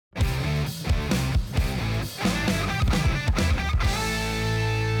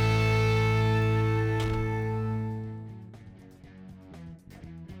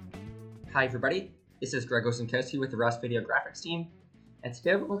Hi everybody, this is Greg Osenkowski with the Rust Video Graphics team, and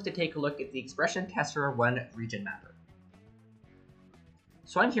today we're going to take a look at the XPression Tessera 1 region mapper.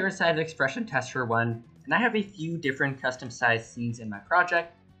 So I'm here inside of XPression Tessera 1, and I have a few different custom sized scenes in my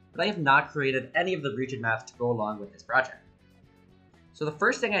project, but I have not created any of the region maps to go along with this project. So the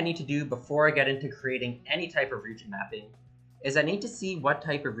first thing I need to do before I get into creating any type of region mapping is I need to see what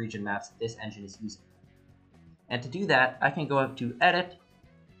type of region maps this engine is using. And to do that, I can go up to Edit,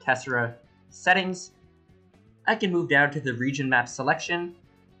 Tessera, Settings. I can move down to the region map selection,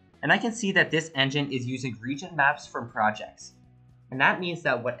 and I can see that this engine is using region maps from projects. And that means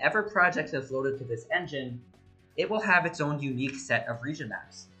that whatever project is loaded to this engine, it will have its own unique set of region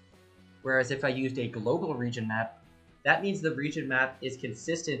maps. Whereas if I used a global region map, that means the region map is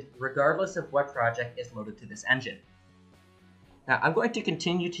consistent regardless of what project is loaded to this engine. Now I'm going to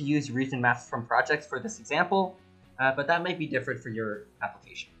continue to use region maps from projects for this example, but that might be different for your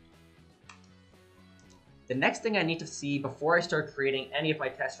application. The next thing I need to see before I start creating any of my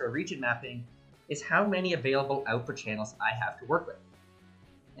Tessera region mapping is how many available output channels I have to work with.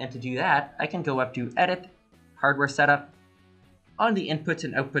 And to do that, I can go up to Edit, Hardware Setup. On the Inputs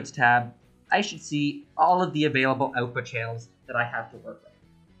and Outputs tab, I should see all of the available output channels that I have to work with.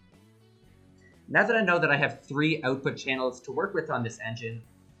 Now that I know that I have 3 output channels to work with on this engine,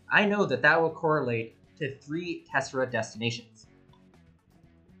 I know that that will correlate to 3 Tessera destinations.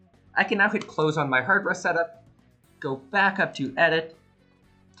 I can now hit close on my hardware setup, go back up to Edit,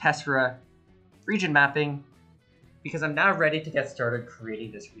 Tessera, Region Mapping, because I'm now ready to get started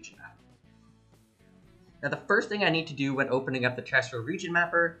creating this region map. Now the first thing I need to do when opening up the Tessera region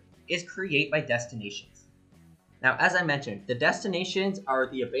mapper is create my destinations. Now as I mentioned, the destinations are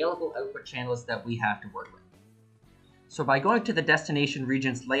the available output channels that we have to work with. So by going to the Destination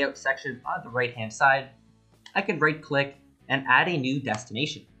Regions Layout section on the right hand side, I can right click and add a new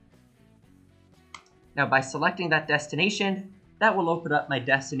destination. Now by selecting that destination, that will open up my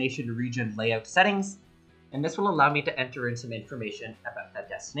destination region layout settings, and this will allow me to enter in some information about that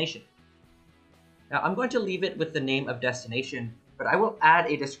destination. Now I'm going to leave it with the name of destination, but I will add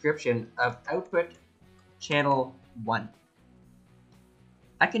a description of output channel 1.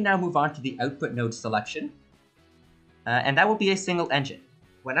 I can now move on to the output node selection, and that will be a single engine.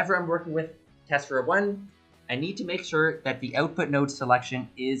 Whenever I'm working with Tessera 1, I need to make sure that the output node selection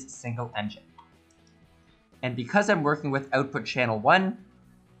is single engine. And because I'm working with output channel 1,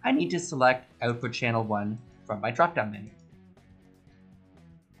 I need to select output channel 1 from my drop-down menu.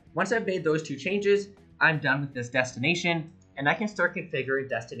 Once I've made those 2 changes, I'm done with this destination, and I can start configuring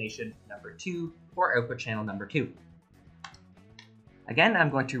destination number 2 for output channel number 2. Again,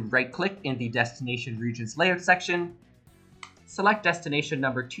 I'm going to right-click in the Destination Regions Layout section, select destination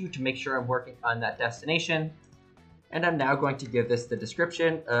number 2 to make sure I'm working on that destination, and I'm now going to give this the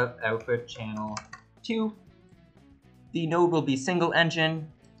description of output channel 2. The node will be single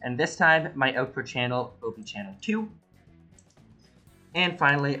engine, and this time my output channel will be channel 2. And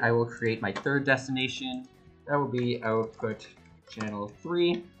finally, I will create my third destination. That will be output channel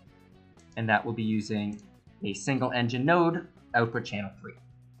 3, and that will be using a single engine node, output channel 3.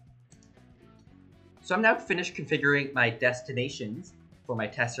 So I'm now finished configuring my destinations for my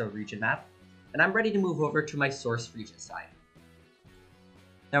Tessera region map, and I'm ready to move over to my source region side.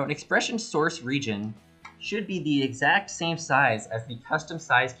 Now an XPression source region should be the exact same size as the custom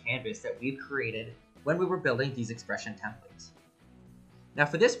sized canvas that we've created when we were building these XPression templates. Now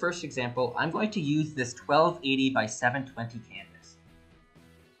for this first example, I'm going to use this 1280 by 720 canvas.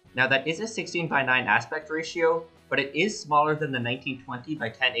 Now that is a 16 by 9 aspect ratio, but it is smaller than the 1920 by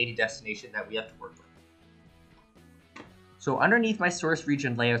 1080 destination that we have to work with. So underneath my source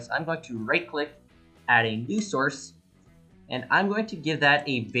region layouts, I'm going to right click, add a new source, and I'm going to give that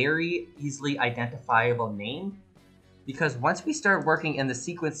a very easily identifiable name, because once we start working in the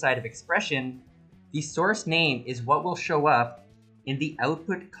sequence side of XPression, the source name is what will show up in the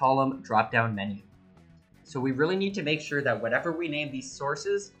output column drop-down menu. So we really need to make sure that whatever we name these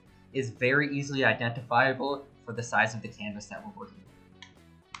sources is very easily identifiable for the size of the canvas that we're working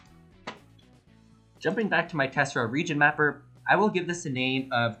with. Jumping back to my Tessera region mapper, I will give this a name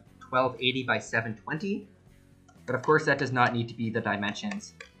of 1280 by 720, but of course that does not need to be the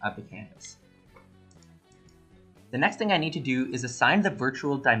dimensions of the canvas. The next thing I need to do is assign the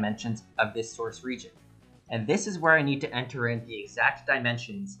virtual dimensions of this source region, and this is where I need to enter in the exact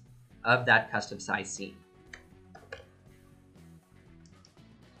dimensions of that custom size scene.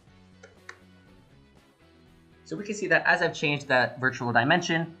 So we can see that as I've changed that virtual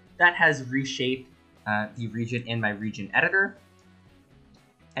dimension, that has reshaped the region in my region editor.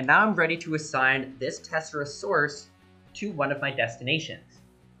 And now I'm ready to assign this Tessera source to one of my destinations.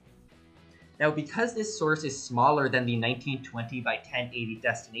 Now, because this source is smaller than the 1920 by 1080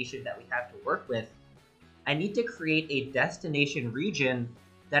 destination that we have to work with, I need to create a destination region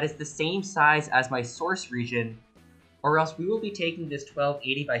that is the same size as my source region, or else we will be taking this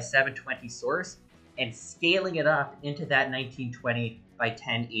 1280 by 720 source and scaling it up into that 1920 by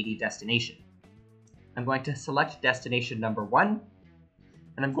 1080 destination. I'm going to select destination number 1,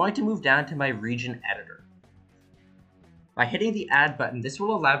 and I'm going to move down to my region editor. By hitting the add button, this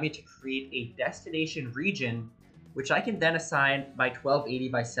will allow me to create a destination region, which I can then assign my 1280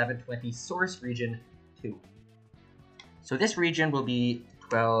 by 720 source region to. So this region will be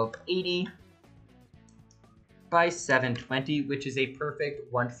 1280 by 720, which is a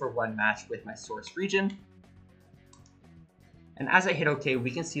perfect 1-for-1 match with my source region. And as I hit OK, we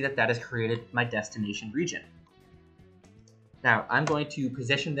can see that that has created my destination region. Now, I'm going to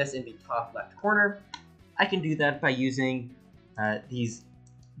position this in the top left corner. I can do that by using these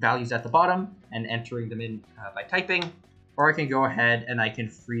values at the bottom and entering them in by typing, or I can go ahead and I can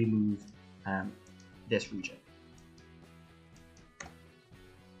free move this region.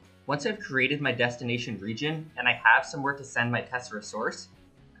 Once I've created my destination region and I have somewhere to send my Tessera source,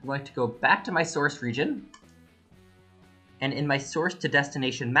 I'm going to go back to my source region, and in my source to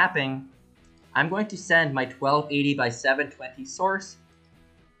destination mapping, I'm going to send my 1280 by 720 source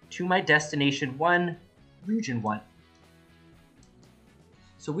to my destination 1, region 1.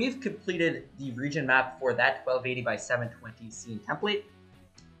 So we've completed the region map for that 1280 by 720 scene template.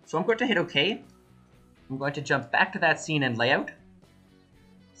 So I'm going to hit OK. I'm going to jump back to that scene and layout,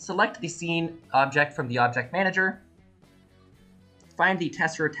 select the scene object from the object manager, find the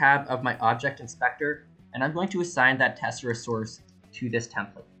Tessera tab of my object inspector, and I'm going to assign that Tessera source to this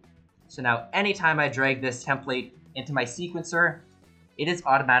template. So now anytime I drag this template into my sequencer, it is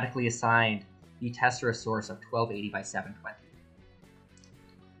automatically assigned the Tessera source of 1280 by 720.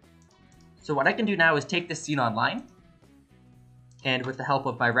 So what I can do now is take this scene online, and with the help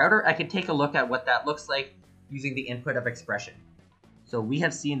of my router, I can take a look at what that looks like using the input of XPression. So we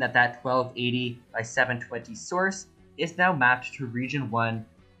have seen that that 1280 by 720 source is now mapped to region 1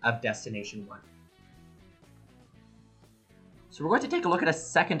 of destination 1. So we're going to take a look at a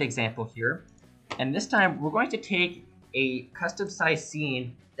second example here, and this time we're going to take a custom size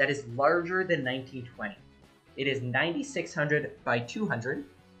scene that is larger than 1920. It is 9600 by 200,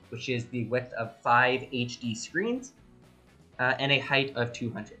 which is the width of 5 HD screens, and a height of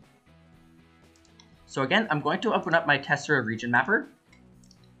 200. So again, I'm going to open up my Tessera region mapper.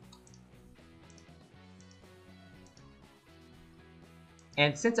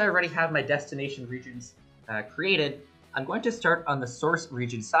 And since I already have my destination regions created, I'm going to start on the source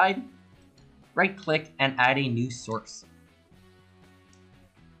region side, right-click, and add a new source.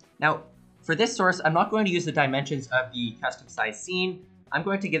 Now, for this source, I'm not going to use the dimensions of the custom size scene. I'm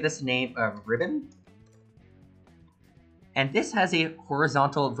going to give this a name of ribbon. And this has a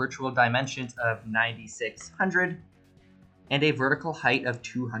horizontal virtual dimensions of 9600 and a vertical height of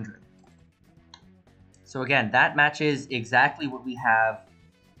 200. So again, that matches exactly what we have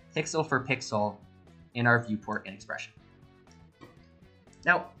pixel for pixel in our viewport in XPression.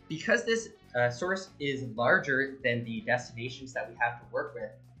 Now, because this source is larger than the destinations that we have to work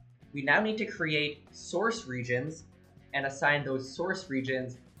with, we now need to create source regions and assign those source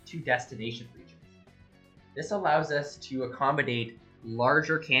regions to destination regions. This allows us to accommodate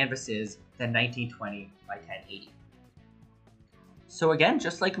larger canvases than 1920 by 1080. So again,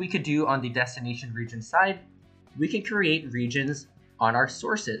 just like we could do on the destination region side, we can create regions on our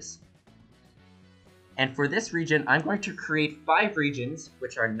sources. And for this region, I'm going to create 5 regions,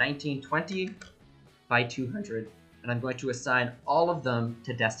 which are 1920 by 200, and I'm going to assign all of them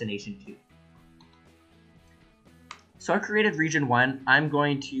to destination 2. So I created region 1. I'm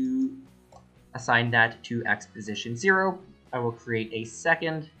going to assign that to X position 0. I will create a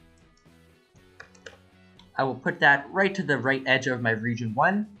second. I will put that right to the right edge of my region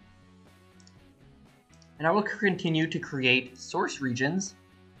 1. And I will continue to create source regions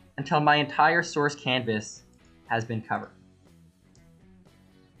until my entire source canvas has been covered.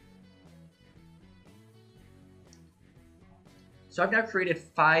 So I've now created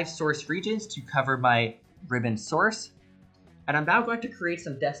 5 source regions to cover my ribbon source, and I'm now going to create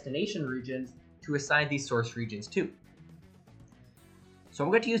some destination regions to assign these source regions to. So I'm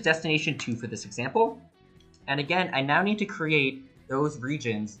going to use destination 2 for this example, and again, I now need to create those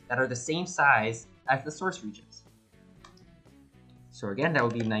regions that are the same size as the source regions. So again, that will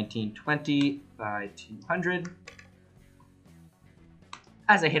be 1920 by 200.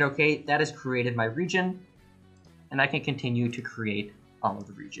 As I hit OK, that has created my region, and I can continue to create all of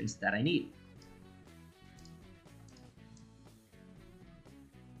the regions that I need.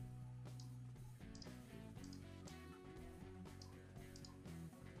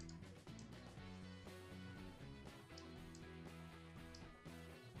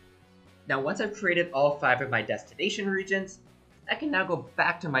 Now once I've created all 5 of my destination regions, I can now go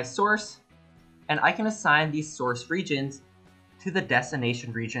back to my source and I can assign these source regions to the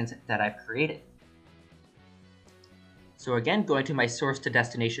destination regions that I've created. So again, going to my source to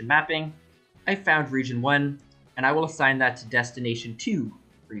destination mapping, I found region 1 and I will assign that to destination 2,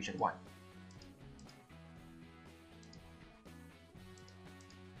 region 1.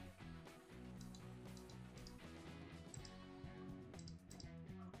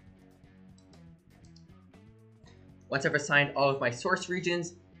 Once I've assigned all of my source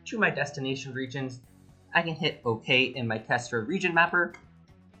regions to my destination regions, I can hit OK in my Tessera region mapper.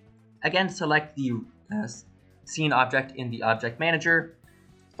 Again, select the scene object in the object manager,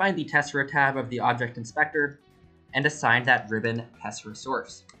 find the Tessera tab of the object inspector, and assign that ribbon Tessera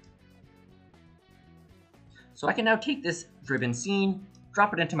source. So I can now take this ribbon scene,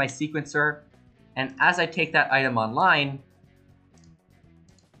 drop it into my sequencer, and as I take that item online,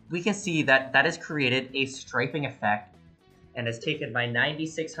 we can see that that has created a striping effect and has taken my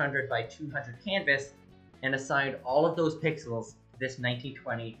 9600 by 200 canvas and assigned all of those pixels to this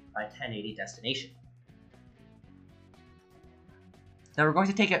 1920 by 1080 destination. Now we're going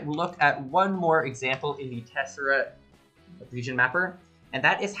to take a look at one more example in the Tessera region mapper, and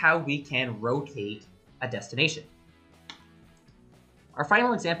that is how we can rotate a destination. Our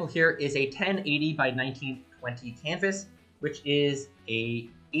final example here is a 1080 by 1920 canvas, which is a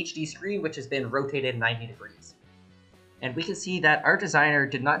HD screen which has been rotated 90 degrees. And we can see that our designer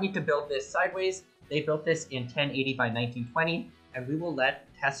did not need to build this sideways. They built this in 1080 by 1920, and we will let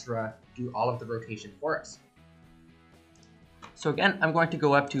Tessera do all of the rotation for us. So again, I'm going to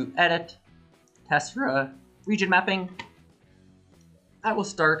go up to Edit, Tessera, Region Mapping. I will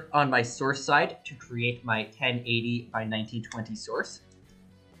start on my source side to create my 1080 by 1920 source.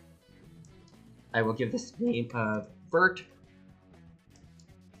 I will give this name of Vert.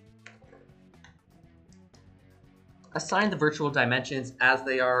 Assign the virtual dimensions as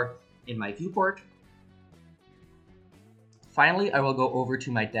they are in my viewport. Finally, I will go over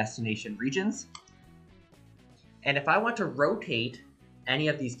to my destination regions. And if I want to rotate any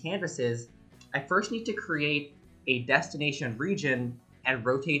of these canvases, I first need to create a destination region and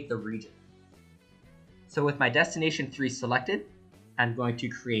rotate the region. So with my destination 3 selected, I'm going to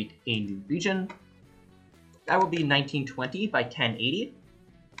create a new region. That will be 1920 by 1080.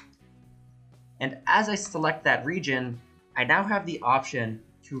 And as I select that region, I now have the option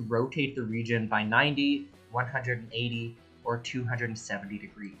to rotate the region by 90, 180, or 270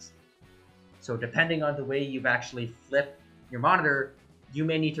 degrees. So depending on the way you've actually flipped your monitor, you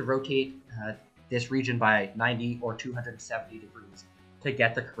may need to rotate this region by 90 or 270 degrees to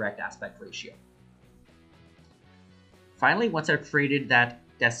get the correct aspect ratio. Finally, once I've created that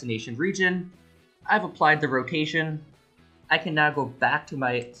destination region, I've applied the rotation. I can now go back to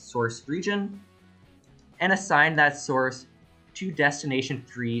my source region and assign that source to destination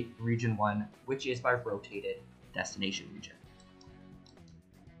 3, region 1, which is my rotated destination region.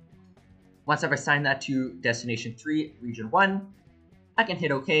 Once I've assigned that to destination 3, region 1, I can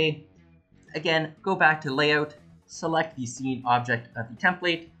hit OK. Again, go back to Layout, select the scene object of the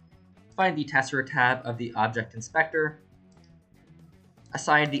template, find the Tessera tab of the object inspector,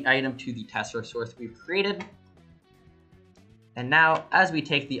 assign the item to the Tessera source we've created, and now as we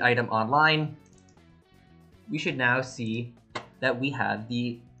take the item online, we should now see that we have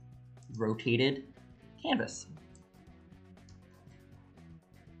the rotated canvas.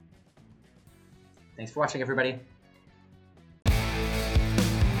 Thanks for watching, everybody.